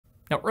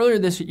Now, earlier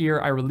this year,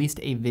 I released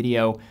a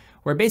video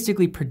where I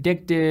basically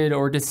predicted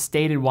or just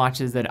stated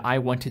watches that I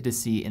wanted to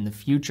see in the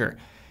future.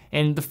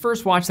 And the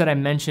first watch that I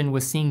mentioned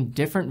was seeing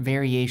different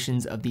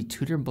variations of the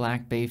Tudor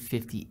Black Bay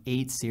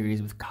 58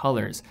 series with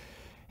colors.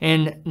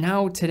 And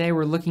now today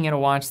we're looking at a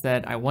watch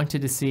that I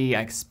wanted to see,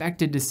 I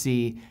expected to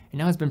see, and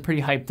now it's been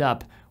pretty hyped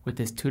up with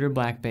this Tudor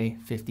Black Bay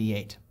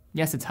 58.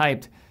 Yes, it's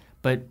hyped,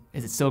 but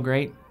is it still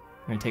great?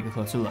 We're gonna take a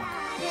closer look.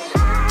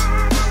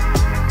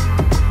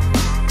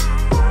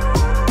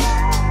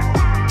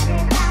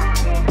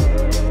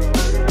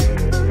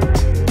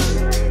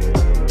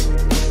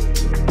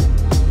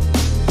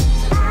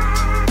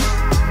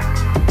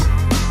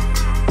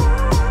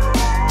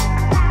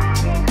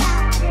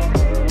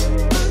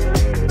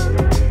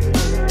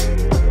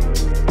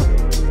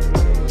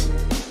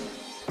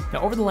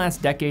 Over the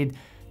last decade,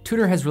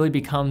 Tudor has really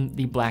become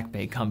the Black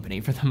Bay company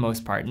for the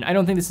most part. And I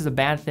don't think this is a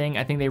bad thing.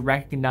 I think they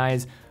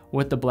recognize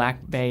what the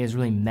Black Bay has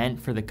really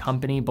meant for the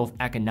company, both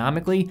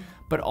economically,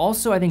 but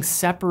also I think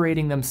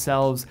separating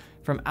themselves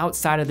from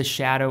outside of the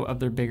shadow of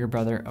their bigger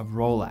brother of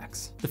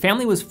Rolex. The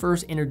family was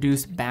first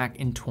introduced back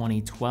in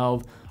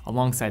 2012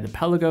 alongside the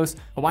Pelagos,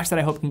 a watch that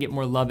I hope can get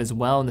more love as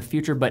well in the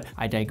future, but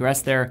I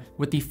digress there,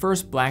 with the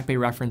first Black Bay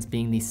reference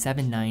being the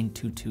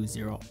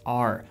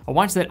 79220R, a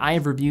watch that I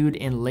have reviewed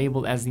and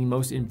labeled as the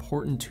most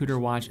important Tudor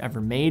watch ever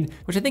made,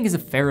 which I think is a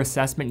fair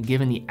assessment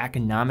given the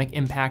economic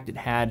impact it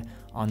had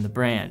on the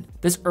brand.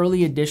 This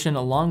early edition,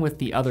 along with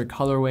the other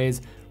colorways,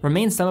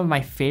 remains some of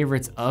my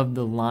favorites of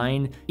the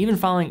line, even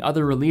following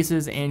other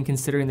releases and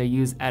considering they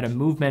use added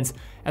movements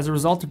as a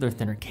result of their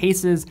thinner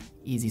cases,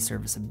 easy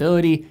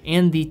serviceability,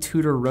 and the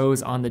Tudor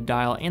rose on the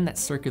dial and that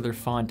circular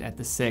font at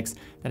the 6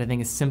 that I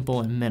think is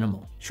simple and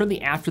minimal.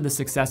 Shortly after the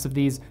success of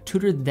these,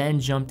 Tudor then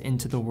jumped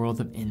into the world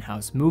of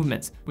in-house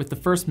movements, with the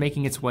first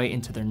making its way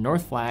into their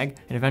North flag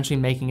and eventually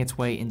making its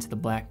way into the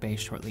Black Bay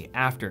shortly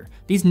after.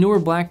 These newer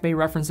Black Bay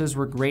references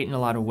were great in a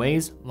lot of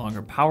ways,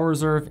 longer power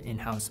reserve,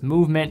 in-house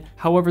movement.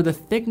 However, the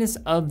thickness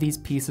of these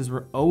pieces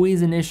were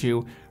always an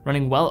issue,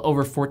 running well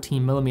over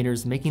 14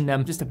 millimeters, making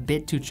them just a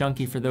bit too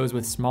chunky for those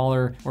with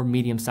smaller or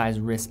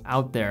medium-sized wrists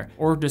out there,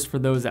 or just for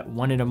those that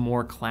wanted a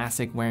more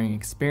classic wearing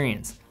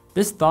experience.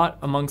 This thought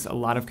amongst a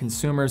lot of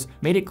consumers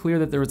made it clear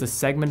that there was a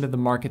segment of the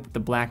market that the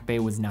Black Bay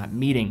was not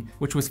meeting,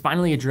 which was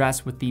finally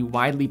addressed with the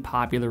widely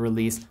popular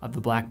release of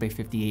the Black Bay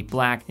 58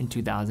 Black in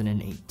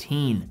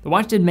 2018. The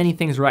watch did many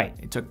things right.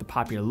 It took the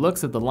popular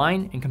looks of the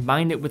line and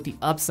combined it with the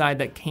upside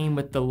that came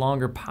with the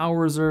longer power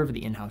reserve,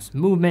 the in-house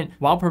movement,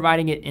 while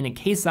providing it in a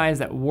case size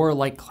that wore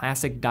like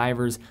classic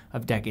divers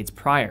of decades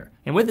prior.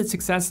 And with its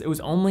success, it was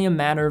only a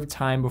matter of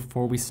time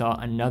before we saw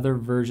another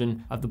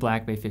version of the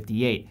Black Bay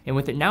 58. And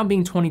with it now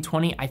being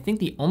 2020, I think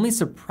the only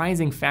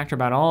surprising factor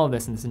about all of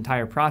this in this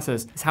entire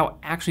process is how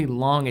actually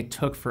long it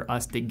took for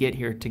us to get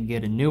here to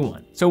get a new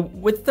one. So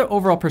with the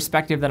overall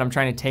perspective that I'm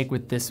trying to take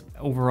with this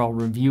overall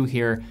review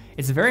here,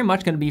 it's very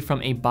much gonna be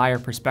from a buyer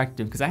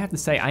perspective, because I have to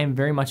say I am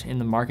very much in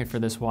the market for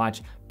this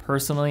watch.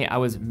 Personally, I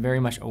was very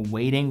much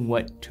awaiting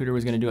what Tudor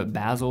was gonna do at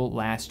Basel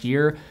last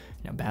year.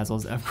 Now,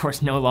 Basel's of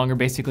course no longer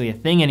basically a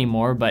thing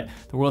anymore, but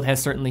the world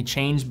has certainly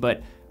changed,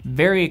 but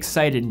very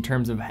excited in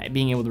terms of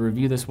being able to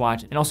review this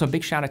watch. And also a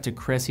big shout out to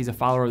Chris, he's a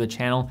follower of the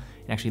channel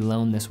and actually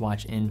loaned this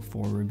watch in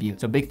for review.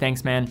 So big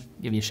thanks, man,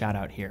 give you a shout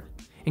out here.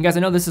 And guys,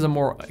 I know this is a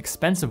more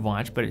expensive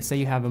watch, but say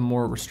you have a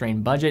more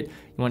restrained budget,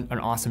 you want an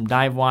awesome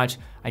dive watch,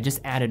 I just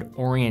added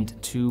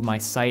Orient to my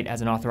site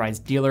as an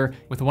authorized dealer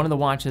with one of the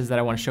watches that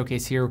I want to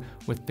showcase here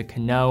with the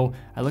Kano.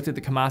 I looked at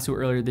the Komatsu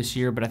earlier this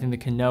year, but I think the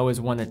Kano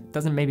is one that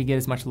doesn't maybe get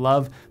as much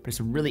love, but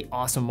it's a really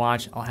awesome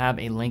watch. I'll have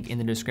a link in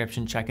the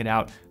description, check it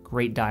out.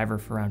 Great diver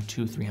for around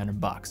 $200-300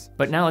 bucks.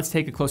 But now let's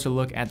take a closer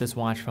look at this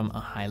watch from a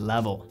high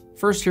level.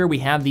 First here we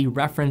have the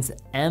reference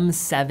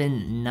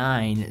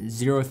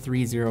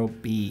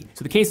M79030B.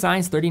 So the case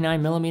size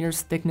 39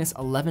 millimeters, thickness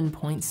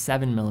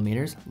 11.7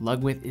 millimeters,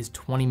 lug width is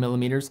 20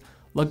 millimeters,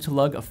 lug to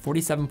lug of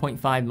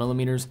 47.5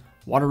 millimeters,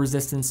 water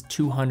resistance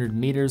 200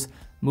 meters,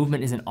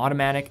 movement is an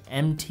automatic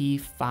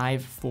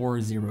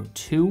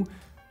MT5402,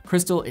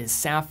 crystal is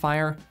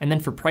sapphire, and then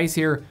for price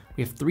here,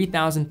 we have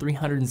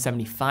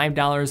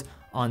 $3,375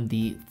 on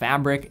the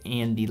fabric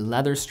and the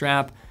leather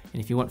strap,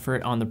 and if you want for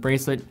it on the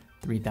bracelet,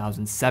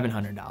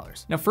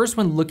 $3,700. Now first,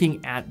 when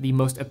looking at the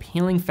most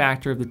appealing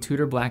factor of the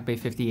Tudor Black Bay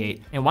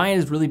 58 and why it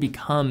has really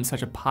become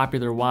such a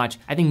popular watch,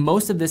 I think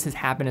most of this has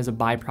happened as a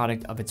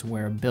byproduct of its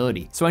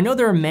wearability. So I know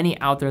there are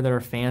many out there that are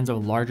fans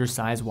of larger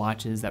size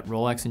watches that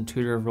Rolex and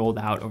Tudor have rolled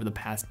out over the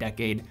past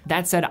decade.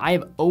 That said, I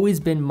have always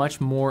been much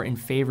more in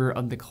favor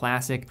of the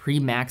classic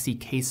pre-maxi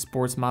case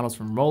sports models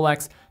from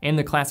Rolex and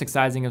the classic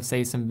sizing of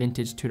say some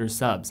vintage Tudor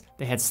subs.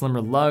 They had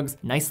slimmer lugs,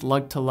 nice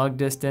lug to lug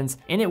distance,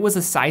 and it was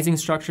a sizing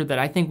structure that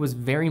I think was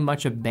very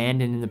much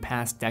abandoned in the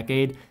past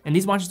decade. And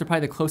these watches are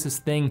probably the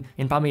closest thing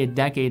in probably a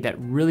decade that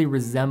really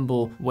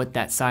resemble what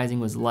that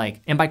sizing was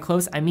like. And by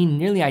close, I mean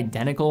nearly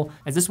identical,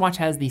 as this watch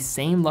has the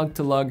same lug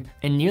to lug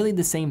and nearly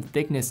the same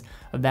thickness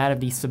of that of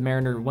the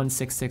Submariner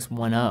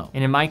 16610.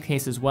 And in my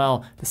case as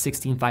well, the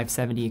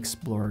 16570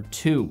 Explorer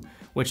 2.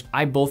 which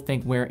I both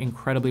think wear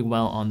incredibly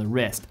well on the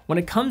wrist. When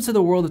it comes to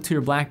the world of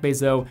Tudor black bays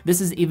though,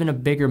 this is even a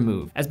bigger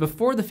move. As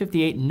before the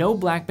 58, no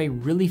black bay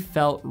really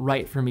felt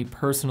right for me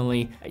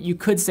personally. You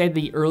could say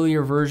the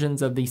earlier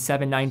versions of the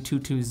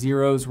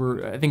 79220s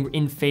were, I think,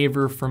 in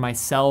favor for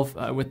myself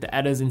with the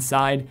ETAs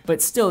inside,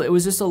 but still, it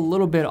was just a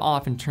little bit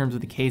off in terms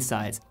of the case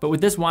size. But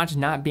with this watch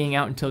not being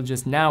out until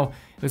just now,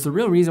 it was the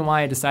real reason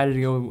why I decided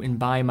to go and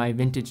buy my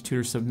vintage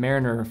Tudor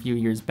Submariner a few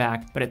years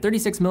back. But at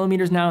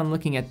 36mm now and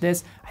looking at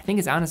this, I think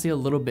it's honestly a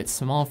little bit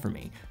small for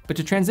me. But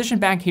to transition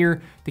back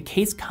here, the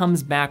case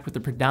comes back with a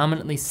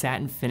predominantly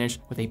satin finish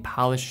with a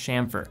polished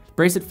chamfer.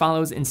 Bracelet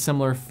follows in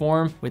similar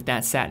form with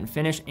that satin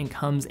finish and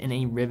comes in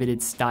a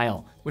riveted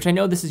style, which I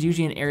know this is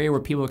usually an area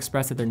where people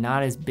express that they're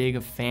not as big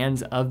of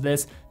fans of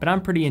this, but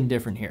I'm pretty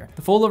indifferent here.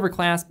 The fold over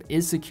clasp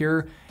is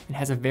secure and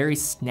has a very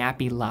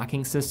snappy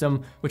locking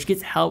system, which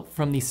gets help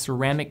from the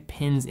ceramic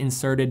pins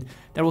inserted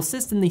that will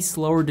assist in the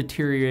slower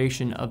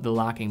deterioration of the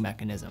locking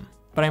mechanism.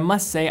 But I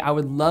must say, I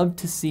would love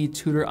to see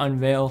Tudor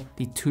unveil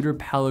the Tudor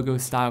Pelago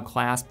style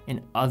clasp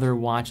in other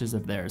watches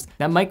of theirs.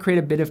 That might create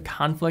a bit of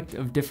conflict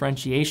of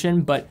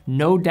differentiation, but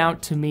no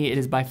doubt to me, it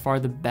is by far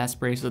the best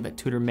bracelet that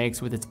Tudor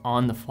makes with its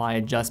on-the-fly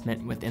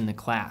adjustment within the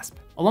clasp.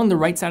 Along the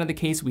right side of the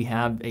case, we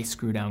have a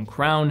screw down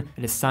crown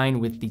that is signed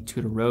with the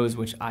Tudor Rose,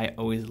 which I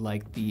always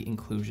like the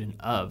inclusion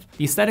of.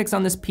 The aesthetics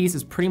on this piece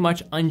is pretty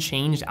much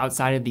unchanged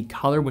outside of the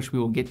color, which we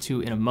will get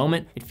to in a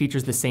moment. It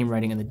features the same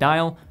writing on the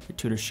dial, the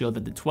Tudor shield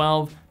at the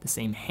 12, the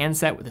same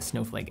handset with a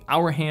snowflake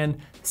hour hand,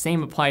 the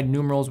same applied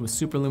numerals with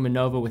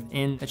superluminova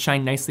within that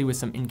shine nicely with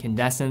some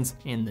incandescence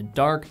in the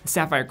dark. The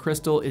sapphire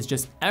crystal is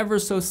just ever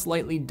so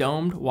slightly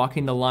domed,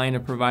 walking the line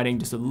of providing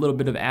just a little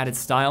bit of added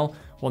style,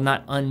 while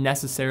not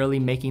unnecessarily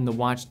making the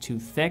watch too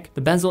thick.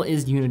 The bezel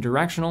is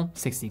unidirectional,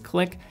 60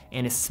 click,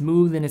 and is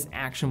smooth in its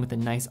action with a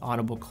nice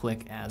audible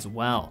click as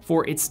well.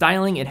 For its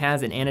styling, it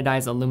has an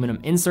anodized aluminum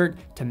insert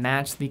to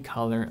match the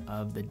color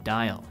of the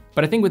dial.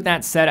 But I think with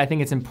that said, I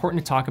think it's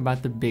important to talk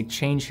about the big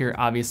change here,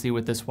 obviously,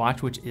 with this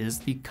watch, which is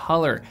the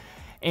color.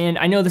 And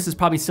I know this is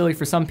probably silly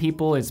for some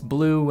people, it's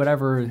blue,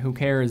 whatever, who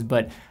cares,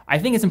 but I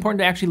think it's important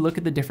to actually look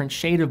at the different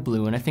shade of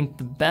blue, and I think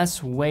the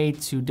best way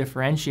to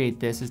differentiate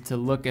this is to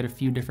look at a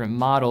few different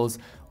models,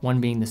 one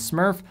being the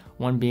Smurf,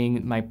 one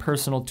being my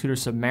personal Tudor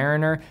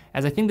Submariner,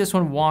 as I think this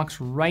one walks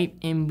right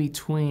in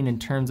between in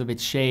terms of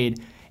its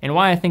shade. And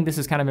why I think this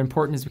is kind of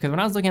important is because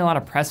when I was looking at a lot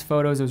of press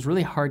photos, it was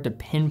really hard to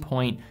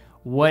pinpoint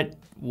what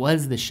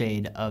was the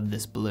shade of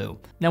this blue.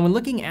 Now, when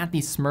looking at the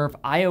Smurf,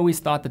 I always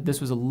thought that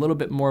this was a little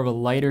bit more of a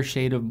lighter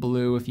shade of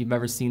blue if you've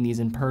ever seen these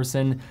in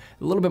person,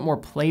 a little bit more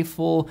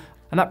playful.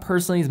 I'm not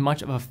personally as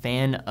much of a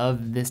fan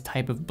of this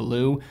type of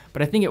blue,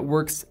 but I think it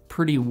works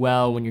pretty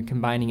well when you're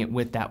combining it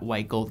with that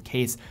white gold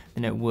case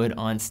than it would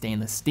on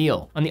stainless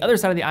steel. On the other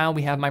side of the aisle,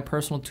 we have my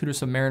personal Tudor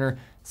Submariner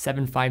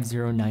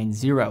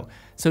 75090.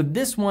 So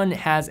this one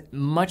has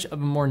much of a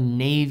more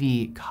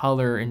navy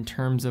color in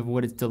terms of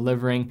what it's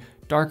delivering.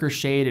 Darker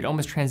shade, it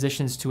almost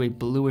transitions to a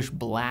bluish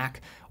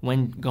black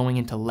when going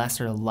into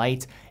lesser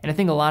light. And I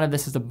think a lot of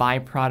this is a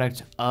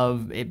byproduct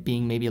of it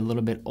being maybe a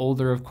little bit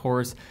older, of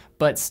course,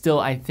 but still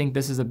I think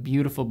this is a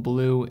beautiful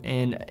blue,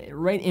 and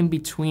right in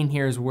between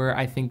here is where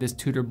I think this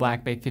Tudor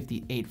Black Bay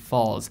 58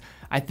 falls.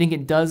 I think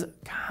it does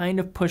kind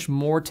of push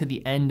more to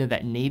the end of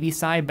that navy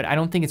side, but I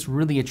don't think it's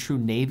really a true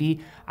navy.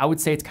 I would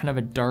say it's kind of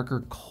a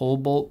darker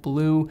cobalt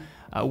blue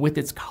with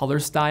its color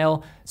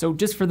style. So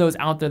just for those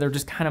out there, they're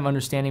just kind of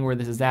understanding where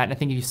this is at. And I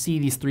think if you see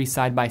these three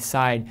side by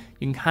side,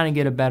 you can kind of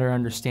get a better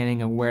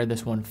understanding of where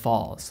this one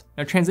falls.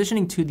 Now,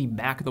 transitioning to the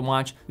back of the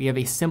watch, we have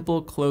a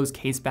simple closed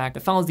case back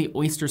that follows the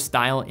oyster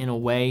style in a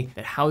way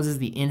that houses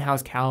the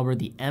in-house caliber,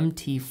 the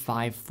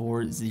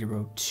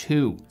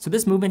MT5402. So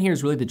this movement here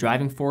is really the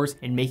driving force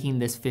in making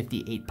this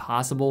 58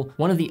 possible.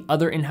 One of the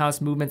other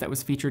in-house movements that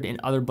was featured in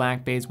other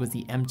Black Bays was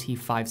the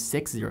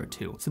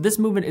MT5602. So this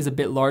movement is a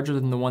bit larger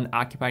than the one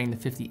occupying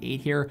the 58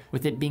 here,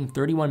 with it being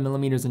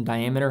 31mm in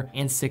diameter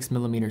and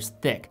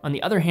 6mm thick. On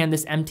the other hand,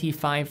 this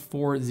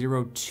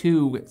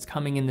MT5402 is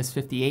coming in this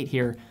 58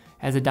 here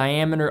has a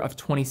diameter of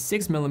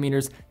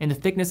 26mm and a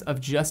thickness of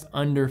just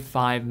under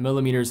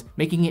 5mm,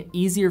 making it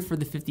easier for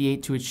the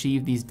 58 to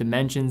achieve these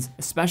dimensions,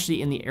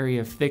 especially in the area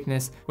of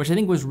thickness, which I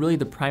think was really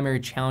the primary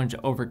challenge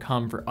to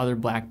overcome for other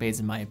Black Bays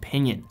in my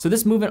opinion. So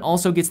this movement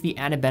also gets the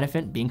added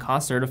benefit being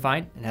cost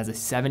certified. It has a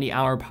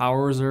 70-hour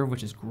power reserve,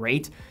 which is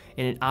great,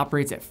 and it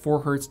operates at 4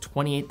 Hertz,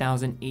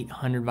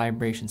 28,800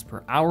 vibrations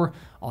per hour.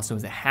 Also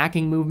is a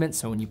hacking movement,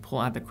 so when you pull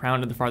out the crown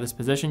to the farthest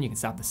position, you can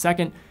stop the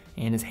second,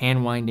 and is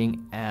hand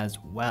winding as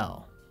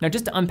well. Now,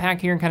 just to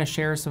unpack here and kind of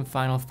share some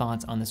final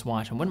thoughts on this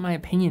watch and what my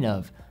opinion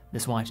of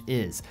this watch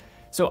is.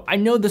 So I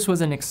know this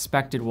was an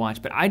expected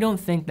watch, but I don't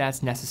think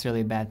that's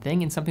necessarily a bad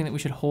thing and something that we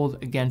should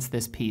hold against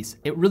this piece.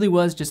 It really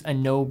was just a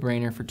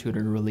no-brainer for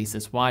Tudor to release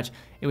this watch.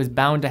 It was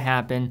bound to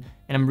happen,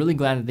 and I'm really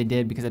glad that they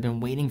did because I've been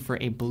waiting for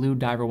a blue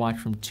diver watch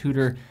from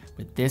Tudor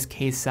with this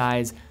case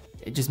size.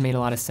 It just made a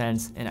lot of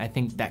sense, and I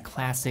think that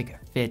classic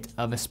fit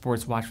of a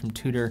sports watch from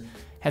Tudor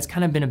has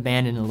kind of been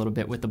abandoned a little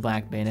bit with the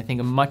Black Bay, and I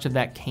think much of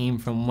that came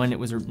from when it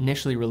was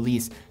initially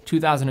released.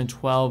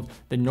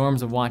 2012, the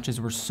norms of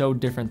watches were so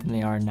different than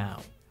they are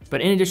now. But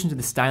in addition to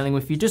the styling,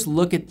 if you just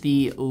look at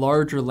the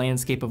larger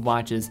landscape of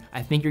watches,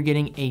 I think you're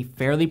getting a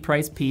fairly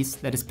priced piece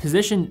that is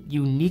positioned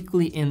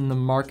uniquely in the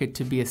market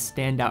to be a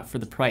standout for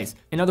the price.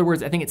 In other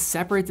words, I think it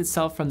separates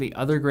itself from the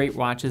other great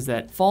watches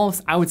that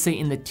falls, I would say,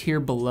 in the tier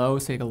below,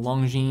 say like a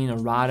Longines,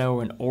 a Rado,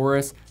 or an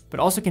Oris, but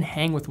also can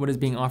hang with what is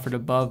being offered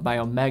above by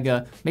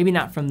Omega, maybe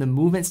not from the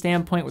movement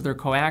standpoint with their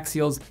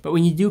coaxials, but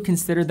when you do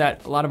consider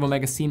that a lot of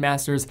Omega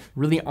Seamasters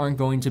really aren't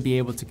going to be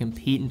able to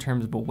compete in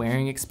terms of a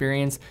wearing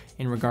experience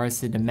in regards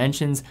to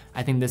dimensions,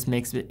 I think this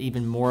makes it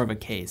even more of a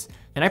case.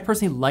 And I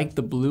personally like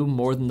the blue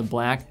more than the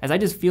black, as I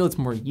just feel it's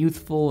more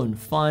youthful and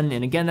fun,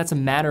 and again, that's a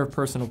matter of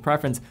personal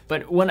preference.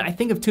 But when I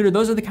think of Tudor,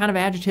 those are the kind of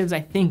adjectives I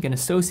think and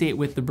associate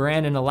with the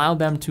brand and allow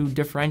them to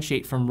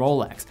differentiate from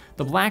Rolex.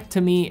 The black, to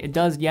me, it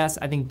does, yes,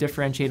 I think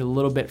differentiate a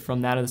little bit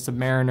from that of the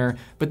Submariner,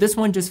 but this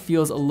one just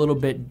feels a little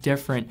bit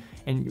different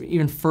and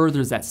even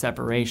furthers that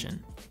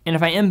separation. And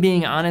if I am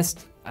being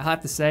honest, I have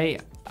to say,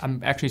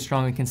 I'm actually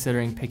strongly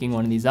considering picking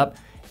one of these up.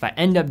 If I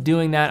end up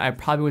doing that, I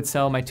probably would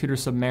sell my Tudor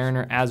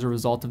Submariner as a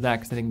result of that,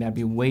 because I think that'd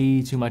be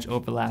way too much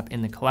overlap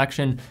in the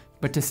collection.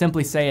 But to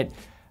simply say it,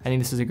 I think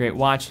this is a great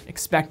watch.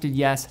 Expected,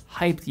 yes.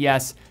 Hyped,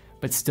 yes.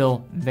 But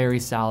still very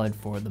solid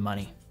for the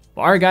money.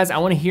 Well, all right, guys, I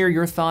want to hear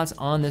your thoughts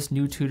on this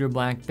new Tudor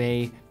Black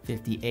Bay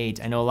 58.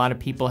 I know a lot of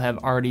people have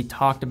already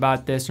talked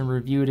about this and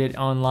reviewed it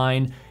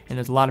online, and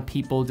there's a lot of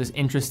people just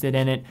interested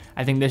in it.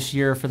 I think this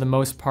year, for the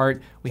most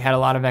part, we had a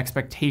lot of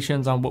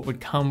expectations on what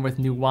would come with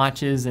new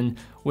watches, and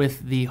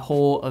with the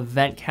whole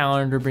event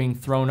calendar being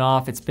thrown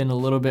off, it's been a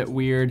little bit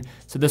weird.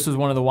 So this was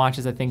one of the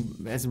watches I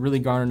think has really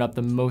garnered up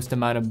the most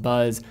amount of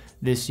buzz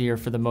this year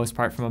for the most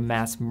part from a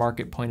mass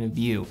market point of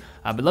view.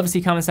 But love to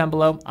see comments down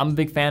below. I'm a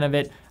big fan of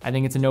it. I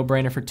think it's a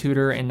no-brainer for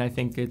Tudor, and I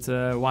think it's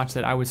a watch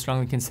that I would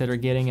strongly consider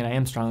getting, and I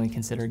am strongly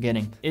consider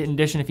getting. In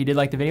addition, if you did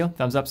like the video,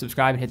 thumbs up,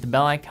 subscribe, and hit the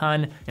bell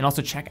icon, and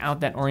also check out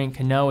that Orient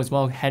Cano as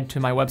well. Head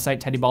to my website,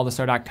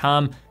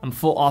 teddybaldassarre.com. I'm a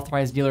full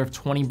authorized dealer of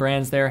 20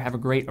 brands there, have a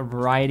great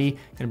variety,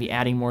 gonna be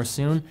adding more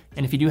soon.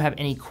 And if you do have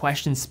any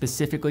questions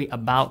specifically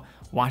about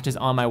watches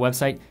on my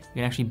website, you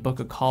can actually book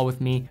a call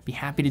with me. Be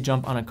happy to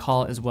jump on a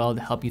call as well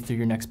to help you through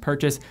your next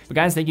purchase. But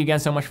guys, thank you again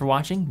so much for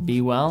watching. Be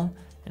well,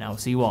 and I will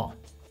see you all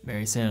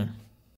very soon.